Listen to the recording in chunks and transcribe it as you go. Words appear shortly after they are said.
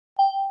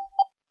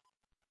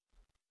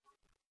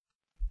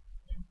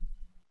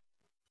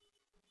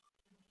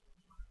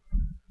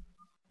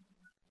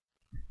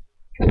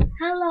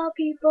Hello,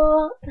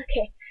 people.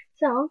 Okay,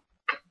 so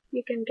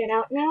you can get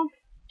out now.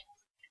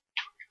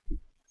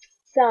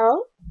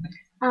 So,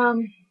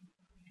 um,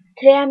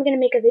 today I'm gonna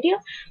make a video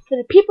for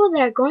the people that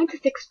are going to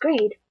 6th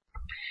grade.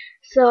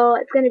 So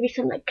it's gonna be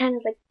some kind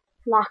of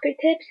locker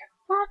tips.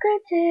 Locker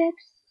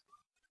tips.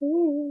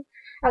 Ooh.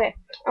 Okay.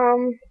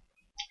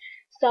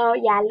 So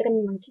yeah, look at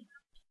me, monkey.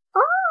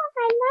 Oh,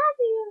 I love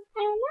you.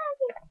 I love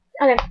you.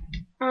 Okay.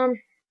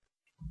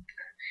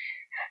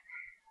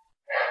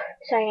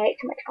 Sorry, I ate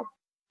too much.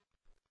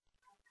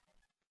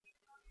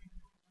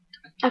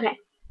 Okay.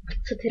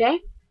 So today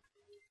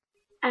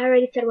I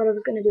already said what I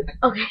was gonna do.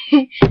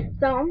 Okay,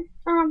 so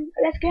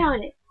let's get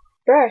on it.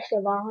 First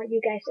of all, you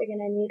guys are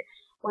gonna need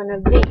one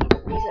of these.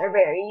 These are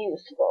very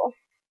useful.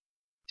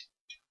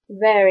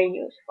 Very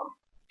useful.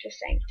 Just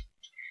saying.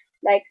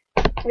 Like,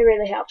 it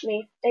really helped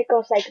me. It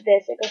goes like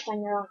this. It goes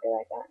on your locker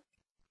like that.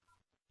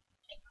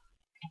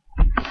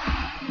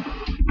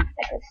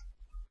 Like this.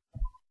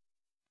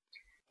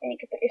 And you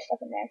can put your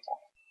stuff in there and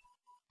stuff.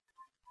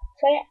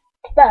 So yeah.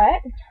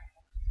 But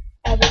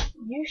I would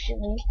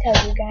usually tell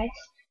you guys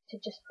to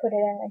just put it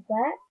in like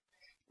that.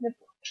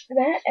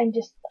 And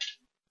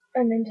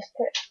then just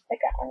put it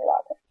like that on your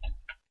locker.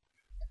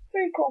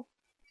 Very cool.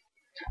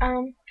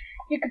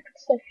 You could put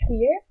stuff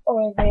here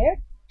or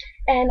there.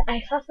 And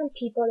I saw some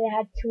people that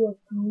had two of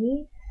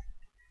these,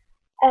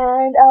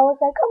 and I was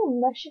like,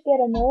 oh, I should get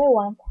another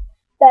one.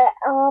 But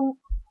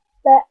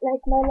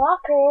like my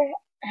locker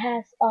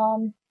has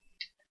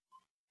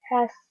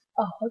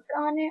a hook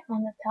on it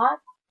on the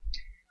top,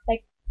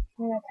 like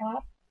on the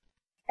top,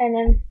 and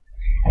then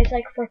it's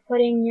like for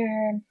putting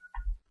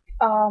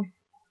um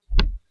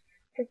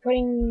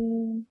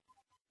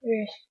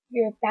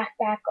your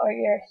backpack or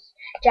your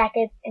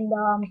jacket in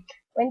the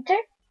winter.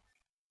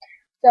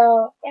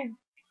 So yeah.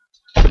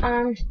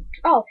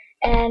 Oh,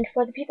 and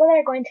for the people that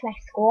are going to my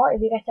school,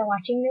 if you guys are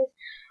watching this,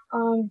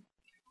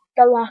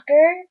 the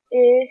locker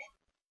is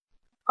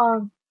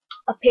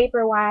a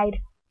paper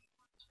wide,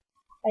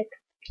 like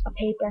a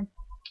paper.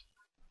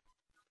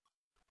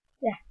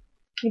 Yeah,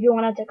 if you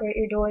want to decorate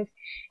your doors,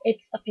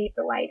 it's a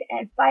paper wide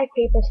and 5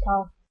 papers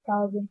tall,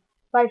 probably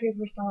 5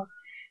 papers tall,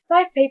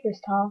 5 papers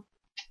tall.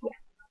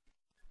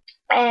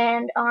 Yeah,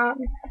 and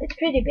it's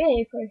pretty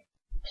big for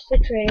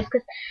 6th graders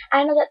because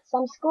I know that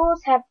some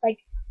schools have like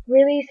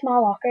really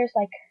small lockers,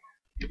 like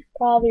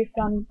probably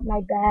from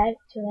my bed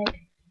to like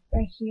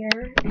right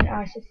here, and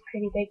ours is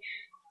pretty big.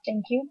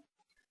 Thank you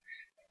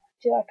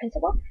to our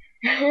principal.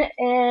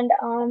 And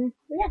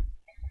yeah,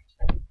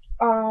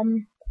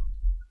 um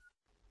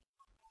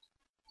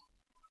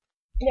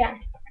yeah,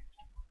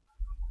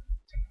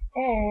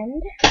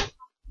 and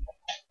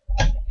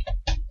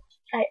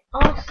I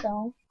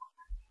also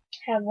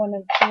have one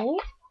of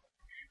these.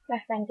 My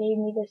friend gave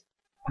me this.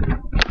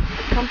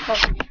 Come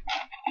close.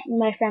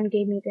 My friend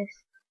gave me this.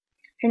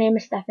 Her name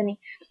is Stephanie.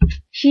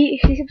 She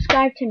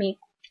subscribed to me.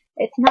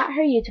 It's not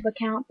her YouTube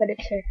account, but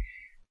it's her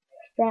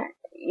friend.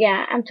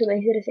 Yeah, I'm too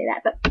lazy to say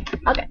that, but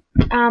okay.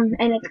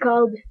 And it's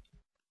called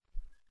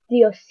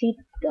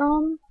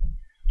Diositum.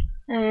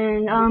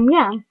 And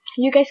yeah,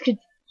 you guys could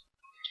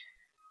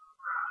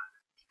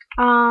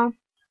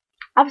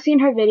I've seen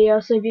her video,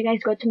 so if you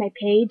guys go to my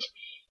page,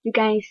 you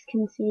guys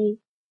can see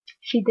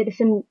she did a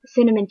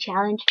cinnamon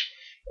challenge.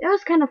 It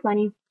was kind of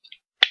funny.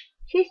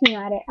 She's new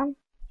at it.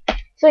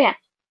 So yeah,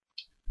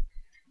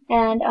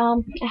 and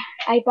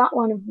I bought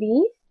one of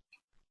these,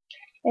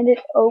 and it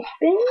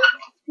opens.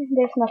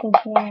 There's nothing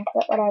here,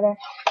 but whatever.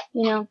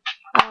 You know,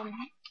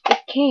 it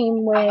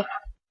came with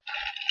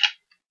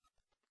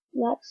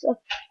lots of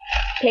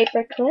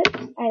paper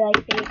clips. I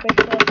like paper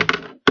clips.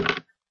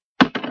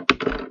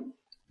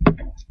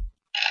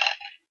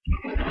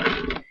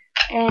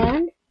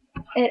 And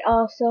it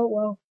also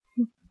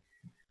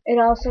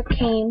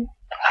came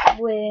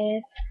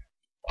with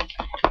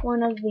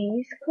one of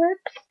these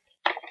clips,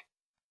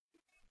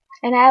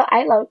 and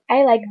I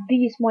like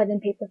these more than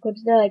paper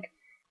clips. They're like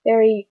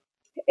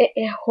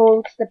it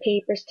holds the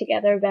papers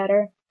together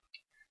better.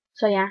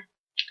 So yeah,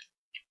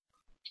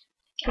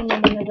 came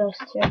in one of those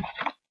too,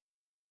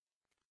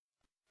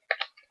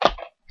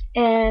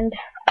 and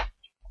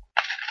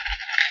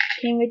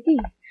came with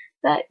these.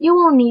 But you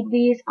won't need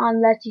these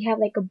unless you have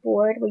like a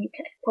board where you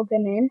can plug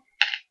them in.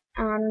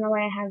 I don't know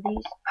why I have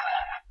these.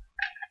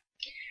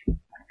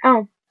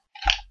 Oh,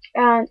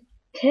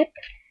 tip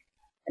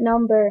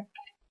number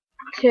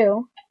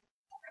 2.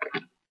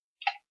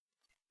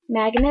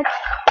 Magnets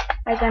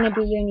are gonna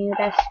be your new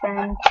best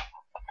friend.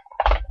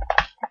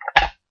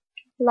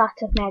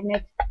 Lots of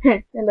magnets.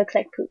 It looks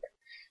like poop.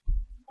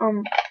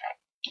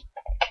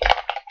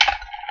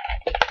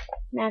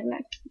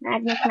 Magnets.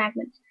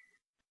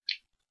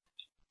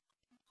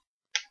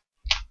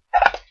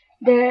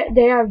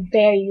 They are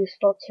very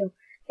useful too.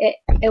 It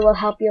will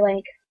help you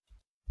like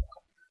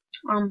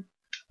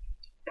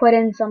put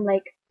in some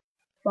like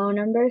phone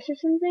numbers or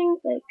something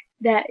like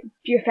that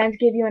your friends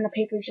give you on a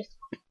paper. Just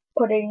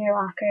put it in your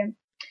locker.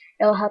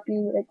 It'll help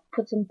you like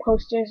put some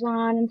posters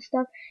on and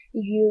stuff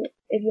if you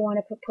want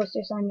to put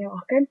posters on your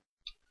locker.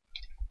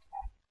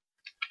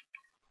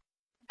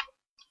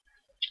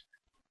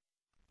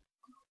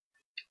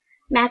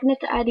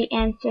 Magnets are the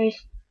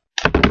answers.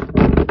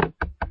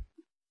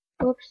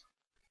 Whoops.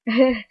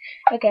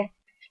 Okay.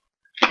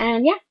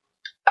 And yeah,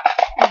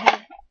 I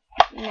have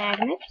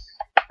magnets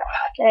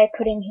that I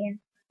put in here.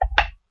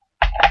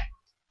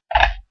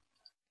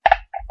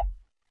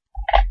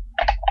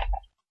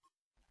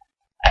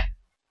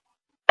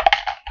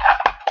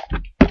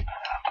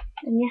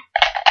 And yeah.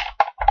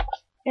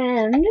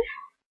 And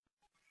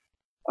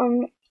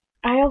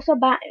I also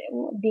bought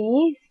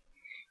these.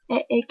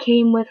 It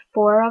came with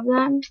 4 of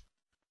them.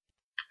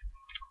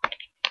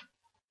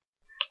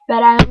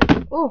 But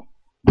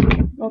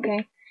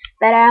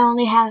But I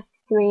only have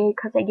 3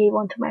 because I gave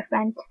one to my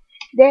friend.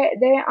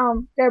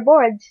 They're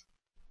boards.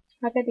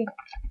 Look at these.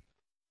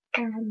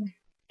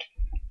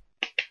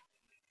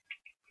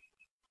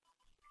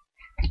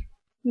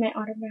 My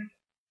autograph.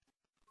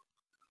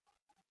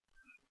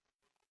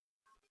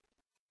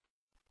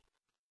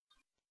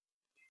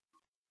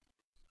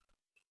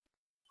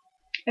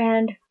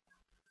 And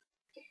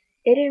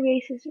it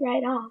erases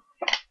right off.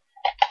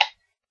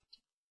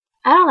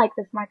 I don't like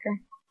this marker.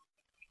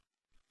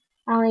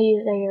 I only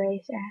use the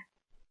eraser.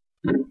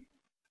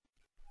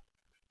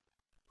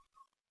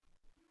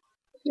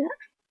 Yeah.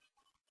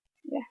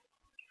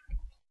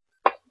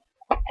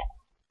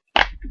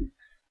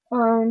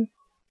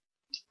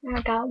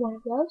 I got one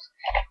of those.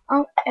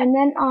 And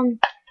then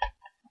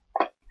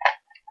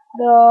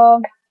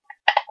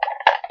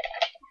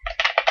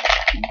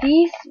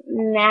these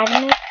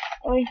magnets.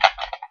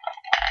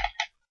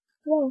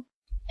 Whoa,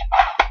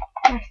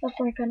 my stuff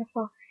were gonna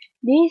fall.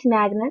 These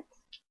magnets,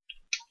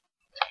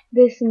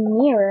 this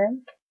mirror,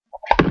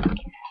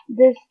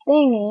 this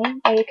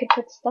thingy that you could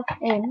put stuff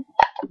in,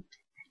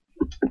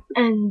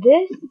 and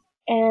this,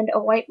 and a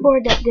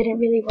whiteboard that didn't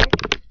really work,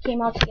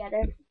 came all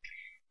together.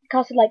 It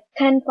costed like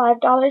 $5,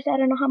 I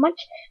don't know how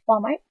much,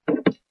 Walmart.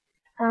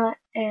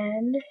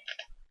 And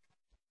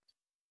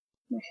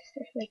my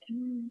sister's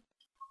waking up.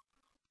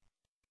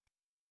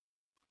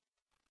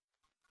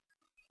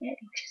 Yeah, I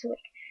think she's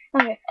awake.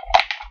 Okay.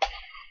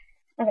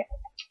 Okay.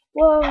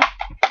 Whoa.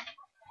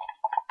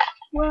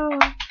 Whoa.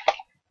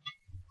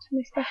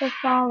 My stuff is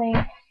falling.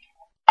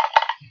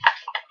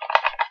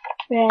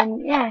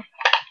 Then, yeah.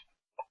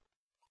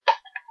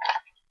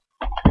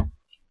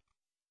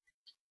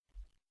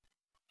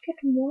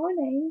 Good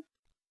morning.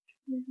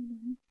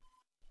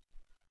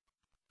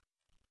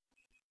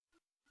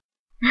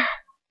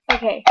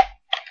 Okay.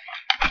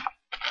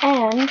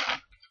 And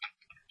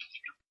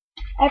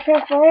I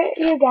prefer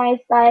you guys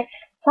buy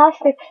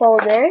plastic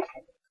folders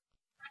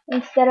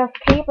instead of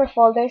paper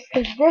folders,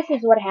 because this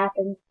is what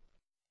happens.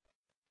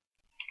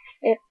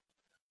 It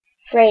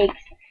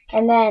breaks,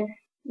 and then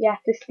you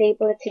have to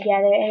staple it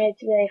together, and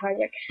it's really hard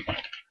work.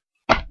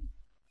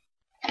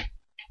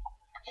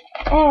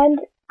 And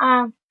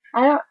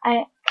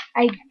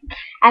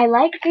I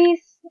like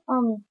these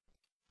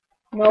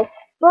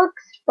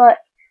notebooks, but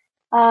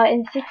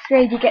in 6th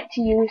grade you get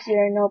to use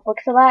your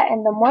notebooks a lot,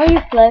 and the more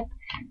you flip,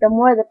 the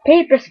more the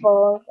papers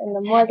fold, and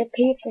the more the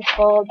papers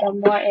fold, the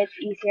more it's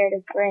easier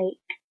to break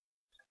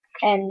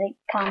and they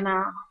come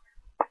out.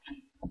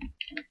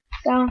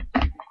 So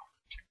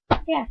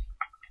yeah,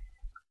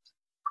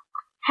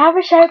 have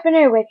a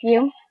sharpener with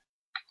you.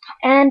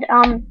 And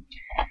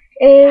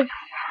if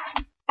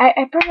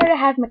I prefer to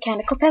have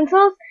mechanical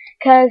pencils,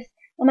 because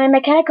my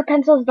mechanical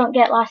pencils don't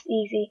get lost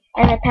easy,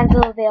 and my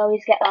pencils, they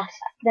always get lost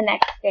the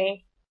next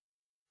day.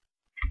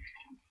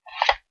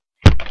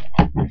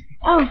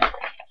 Oh,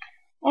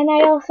 and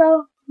I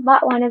also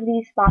bought one of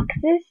these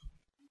boxes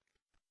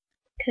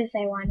because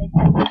I wanted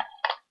to.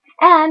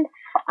 And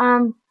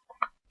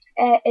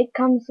it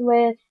comes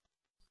with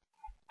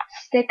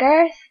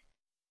stickers.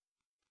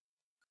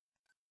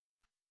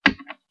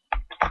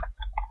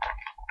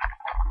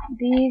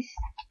 These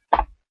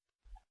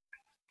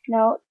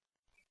note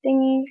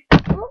thingies.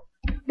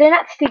 They're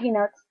not sticky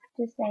notes,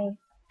 just saying.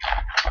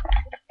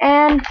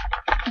 And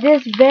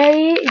these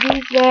very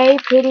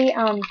pretty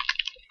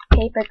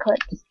paper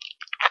clips.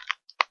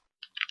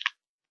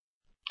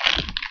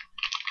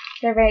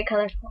 They're very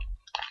colorful.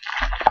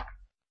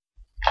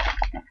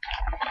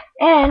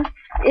 And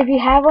if you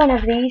have one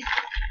of these,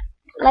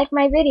 like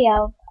my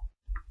video.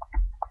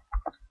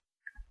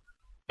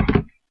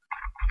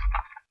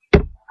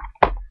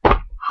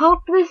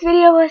 Hope this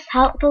video was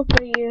helpful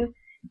for you.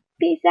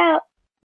 Peace out.